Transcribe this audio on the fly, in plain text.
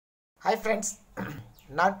Hi friends,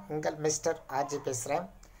 நான் உங்கள் mister RJ பேசுகிறேன்.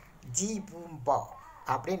 ஜி பூம்பா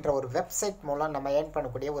அப்படின்ற ஒரு வெப்சைட் மூலம் நம்ம ஏர்ன்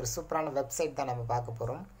பண்ணக்கூடிய ஒரு சூப்பரான வெப்சைட் தான் நம்ம பார்க்க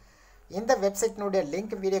போகிறோம். இந்த வெப்சைட்னுடைய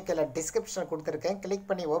லிங்க் வீடியோக்கில் டிஸ்கிரிப்ஷன் கொடுத்துருக்கேன். கிளிக்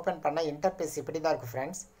பண்ணி ஓப்பன் பண்ண இன்டர்ஃபேஸ் இப்படி தான் இருக்குது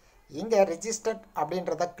ஃப்ரெண்ட்ஸ். இங்கே ரிஜிஸ்டர்ட்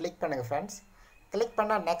அப்படின்றத கிளிக் பண்ணுங்கள் ஃப்ரெண்ட்ஸ். கிளிக்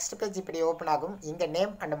பண்ணால் நெக்ஸ்ட் பேஜ் இப்படி ஓப்பன் ஆகும். இங்கே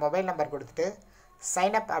நேம் அண்ட் மொபைல் நம்பர் கொடுத்துட்டு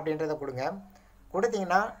சைன் அப் அப்படின்றத கொடுங்க.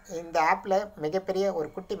 கொடுத்தீங்கன்னா இந்த ஆப்பில் மிகப்பெரிய ஒரு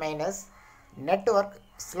குட்டி மைனஸ், நெட்வொர்க்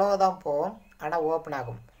ஸ்லோவாக தான் போகும், ஆனால் ஓப்பன்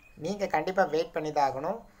ஆகும். நீங்கள் கண்டிப்பாக வெயிட் பண்ணி தான்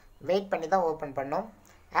ஆகணும். வெயிட் பண்ணி தான் ஓப்பன் பண்ணணும்.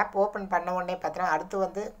 ஆப் ஓப்பன் பண்ண உடனே பார்த்தீங்கன்னா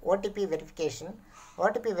அடுத்து ஓடிபி வெரிஃபிகேஷன்.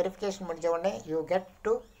 ஓடிபி வெரிஃபிகேஷன் முடிஞ்ச உடனே யூ கெட்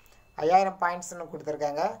டு 5000 பாயிண்ட்ஸ்னு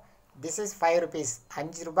கொடுத்துருக்காங்க. திஸ் இஸ் 5 rupees,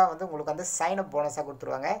 5 ரூபாய் உங்களுக்கு சைன் அப் போனஸாக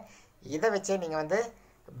கொடுத்துருவாங்க. இதை வச்சே நீங்கள்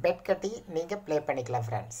பெட் கட்டி நீங்கள் ப்ளே பண்ணிக்கலாம்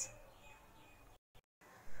friends.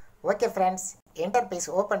 Okay friends, interface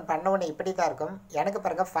open பண்ண உடனே இப்படி தான் இருக்கும். எனக்கு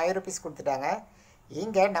பாருங்கள் 5 rupees கொடுத்துட்டாங்க.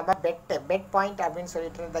 இங்கே நம்ம பெட் பாயிண்ட் அப்படின்னு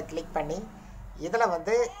சொல்லிட்டு இருந்த கிளிக் பண்ணி இதில்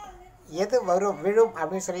எது விழும்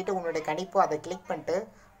அப்படின்னு சொல்லிட்டு உங்களுடைய கணிப்போ அதை கிளிக் பண்ணிட்டு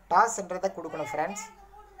டாஸ்ன்றதை கொடுக்கணும் ஃப்ரெண்ட்ஸ்.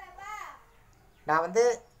 நான்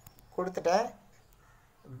கொடுத்துட்டேன்.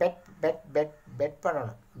 பெட்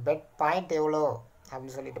பண்ணணும். பெட் பாயிண்ட் எவ்வளோ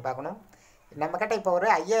அப்படின்னு சொல்லிட்டு பார்க்கணும். நம்மக்கிட்ட இப்போ ஒரு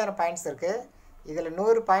 5000 பாயிண்ட்ஸ் இருக்குது. இதில்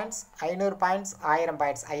 100 பாயிண்ட்ஸ், 500 பாயிண்ட்ஸ், 1000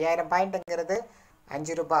 பாயிண்ட்ஸ். 5000 பாயிண்ட்டுங்கிறது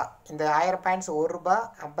 5 ரூபாய். இந்த 1000 பாயிண்ட்ஸ் 1 ரூபாய்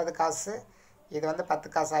 50 காசு. இது 10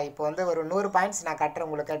 காசா. இப்போ ஒரு 100 பாயிண்ட்ஸ் நான் கட்டுறேன்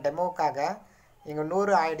உங்களுக்கு டெமோக்காக. இங்கே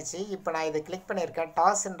 100 ஆயிடுச்சு. இப்போ நான் இதை கிளிக் பண்ணியிருக்கேன்.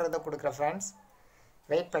 டாஸ்ன்றதை கொடுக்குறேன் ஃப்ரெண்ட்ஸ்.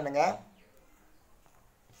 வெயிட் பண்ணுங்கள்.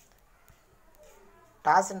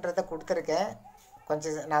 டாஸ்ன்றதை கொடுத்துருக்கேன்.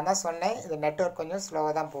 கொஞ்சம் நான் தான் சொன்னேன், இது நெட்வொர்க் கொஞ்சம்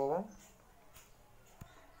ஸ்லோவாக தான் போகும்.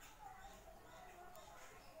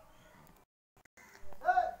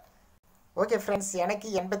 ஓகே ஃப்ரெண்ட்ஸ், எனக்கு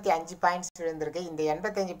 85 பாயிண்ட்ஸ் விழுந்திருக்கு. இந்த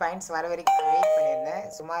 85 பாயிண்ட்ஸ் வர வரைக்கும் நான் வெயிட் பண்ணியிருந்தேன்.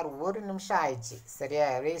 சுமார் 1 நிமிஷம் ஆயிடுச்சு. சரியா,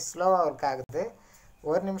 வெரி ஸ்லோவாக ஒர்க் ஆகுது.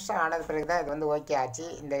 1 நிமிஷம் ஆனது பிறகு தான் இது ஓகே ஆச்சு.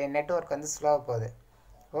 இந்த நெட்வொர்க் ஸ்லோவாக போகுது.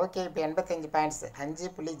 ஓகே, இப்போ 85 பாயிண்ட்ஸ்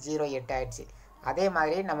 5.08 ஆயிடுச்சு. அதே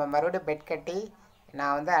மாதிரி நம்ம மறுபடியும் பெட் கட்டி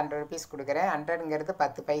நான் 100 rupees கொடுக்குறேன். 100ங்கிறது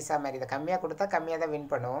 10 பைசா மாதிரி. இதை கம்மியாக கொடுத்தா கம்மியாக தான்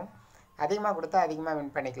வின் பண்ணுவோம், அதிகமாக கொடுத்தா அதிகமாக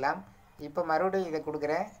வின் பண்ணிக்கலாம். இப்போ மறுபடியும் இதை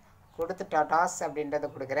கொடுக்குறேன். கொடுத்து டாஸ்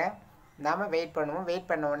அப்படின்றத கொடுக்குறேன். நாம் வெயிட் பண்ணுவோம். வெயிட்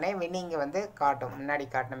பண்ண உடனே வின்னிங்கை காட்டும், முன்னாடி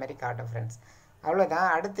காட்டின மாதிரி காட்டும் ஃப்ரெண்ட்ஸ். அவ்வளோதான்.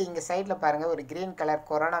 அடுத்து இங்கே சைடில் பாருங்கள், ஒரு க்ரீன் கலர்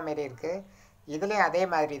கொரோனா மாரி இருக்குது. இதுலேயும் அதே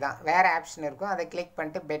மாதிரி தான் வேறு ஆப்ஷன் இருக்கும். அதை கிளிக்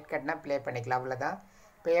பண்ணிட்டு பெட் கட்டினா ப்ளே பண்ணிக்கலாம். அவ்வளோதான்.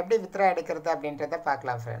 இப்போ எப்படி வித்ரா எடுக்கிறது அப்படின்றத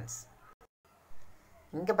பார்க்கலாம் ஃப்ரெண்ட்ஸ்.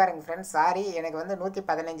 இங்கே பாருங்கள் ஃப்ரெண்ட்ஸ், சாரி, எனக்கு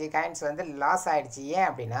 115 காயின்ஸ் லாஸ் ஆகிடுச்சு. ஏன்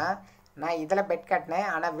அப்படின்னா நான் இதில் பெட் கட்டினேன்,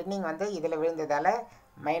 ஆனால் வின்னிங் இதில் விழுந்ததால்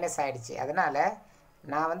மைனஸ் ஆகிடுச்சு. அதனால்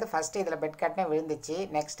நான் ஃபஸ்ட்டு இதில் பெட் கட்டினேன், விழுந்துச்சு.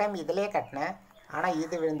 நெக்ஸ்ட் டைம் இதிலே கட்டினேன், ஆனால்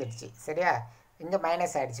இது விழுந்துடுச்சு. சரியா, இங்கே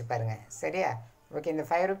மைனஸ் ஆகிடுச்சு பாருங்கள். சரியா, ஓகே. இந்த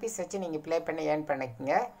 5 rupees வச்சு நீங்கள் ப்ளே பண்ணி ஏர்ன்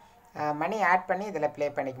பண்ணிக்கோங்க. மணி ஆட் பண்ணி இதில் ப்ளே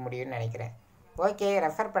பண்ணிக்க முடியும்னு நினைக்கிறேன். ஓகே,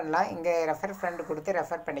 ரெஃபர் பண்ணலாம். இங்கே ரெஃபர் ஃப்ரெண்டு கொடுத்து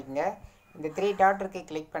ரெஃபர் பண்ணிக்கோங்க. இந்த 3 டாட் இருக்குது,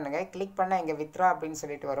 கிளிக் பண்ணுங்கள். கிளிக் பண்ணால் இங்கே வித்ரா அப்படின்னு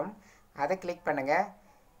சொல்லிட்டு வரும். அதை கிளிக் பண்ணுங்கள்.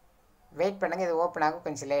 வெயிட் பண்ணுங்கள், இது ஓப்பன் ஆகும்,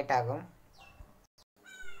 கொஞ்சம் லேட் ஆகும்.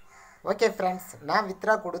 ஓகே ஃப்ரெண்ட்ஸ், நான்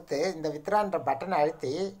வித்ரா கொடுத்து இந்த வித்ரான்ற பட்டனை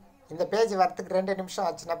அழுத்தி இந்த பேஜ் வரத்துக்கு 2 நிமிஷம்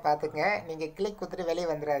ஆச்சுன்னா பார்த்துங்க. நீங்கள் கிளிக் கொடுத்துட்டு வெளியே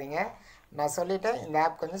வந்துடாதீங்க. நான் சொல்லிவிட்டேன், இந்த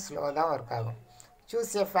ஆப் கொஞ்சம் ஸ்லோவாக தான் ஒர்க் ஆகும்.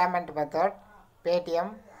 சூஸ் ஏ பேமெண்ட் மெத்தட்.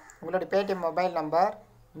 பேடிஎம், உங்களுடைய Paytm mobile number.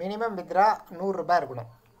 Minimum withdraw 100 ரூபாய்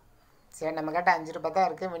இருக்கணும். சரி, நம்மக்கிட்ட 5 ரூபாய் தான்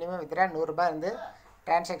இருக்குது. மினிமம் வித்ரா 100 ரூபாய்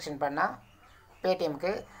ட்ரான்சாக்ஷன் பண்ணால்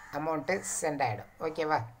பேடிஎம்க்கு அமௌண்ட்டு சென்ட் ஆகிடும்.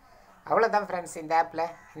 ஓகேவா, அவ்வளோதான் ஃப்ரெண்ட்ஸ். இந்த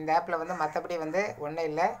ஆப்பில் மற்றபடி ஒன்றும்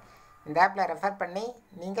இல்லை. இந்த ஆப்பில் ரெஃபர் பண்ணி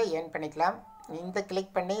நீங்கள் ஏர்ன் பண்ணிக்கலாம். இந்த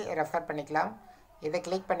கிளிக் பண்ணி ரெஃபர் பண்ணிக்கலாம். இதை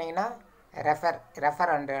கிளிக் பண்ணிங்கன்னா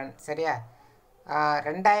ரெஃபர் அண்ட் ஏர்ன். சரியா,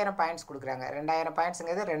 2000 பாயிண்ட்ஸ் கொடுக்குறாங்க. 2000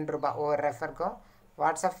 பாயிண்ட்ஸுங்கிறது 2 ரூபாய் ஒவ்வொரு ரெஃபருக்கும்.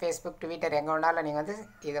 வாட்ஸ்அப், ஃபேஸ்புக், ட்விட்டர் எங்கே வேணாலும் நீங்கள்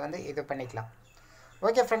இதை இது பண்ணிக்கலாம்.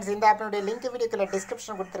 ஓகே ஃப்ரெண்ட்ஸ், இந்த ஆப்பினுடைய லிங்க் வீடியோக்குள்ள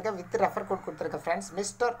டிஸ்கிரிப்ஷன் கொடுத்துருக்கேன். வித் ரெஃபர் கோட் கொடுத்துருக்கேன் ஃப்ரெண்ட்ஸ்.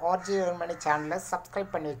 மிஸ்டர் ஆர்ஜி மணி சேனலை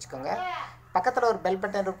சப்ஸ்கிரைப் பண்ணி வச்சுக்கோங்க. பக்கத்தில் ஒரு பெல்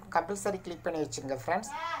பட்டன் இருக்கும், கம்பல்சரி கிளிக் பண்ணி வச்சுக்கோங்க ஃப்ரெண்ட்ஸ்.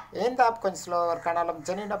 இந்த ஆப் கொஞ்சம் ஸ்லோவாக இருக்கானாலும்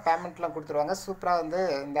ஜென்யூனாக பேமெண்ட்லாம் கொடுத்துருவாங்க. சூப்பராக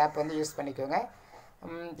இந்த ஆப் யூஸ் பண்ணிக்கோங்க.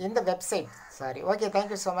 இந்த website sorry. Okay,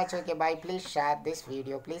 thank you so much. Okay, bye. Please share this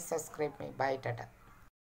video. Please subscribe me. Bye, tata.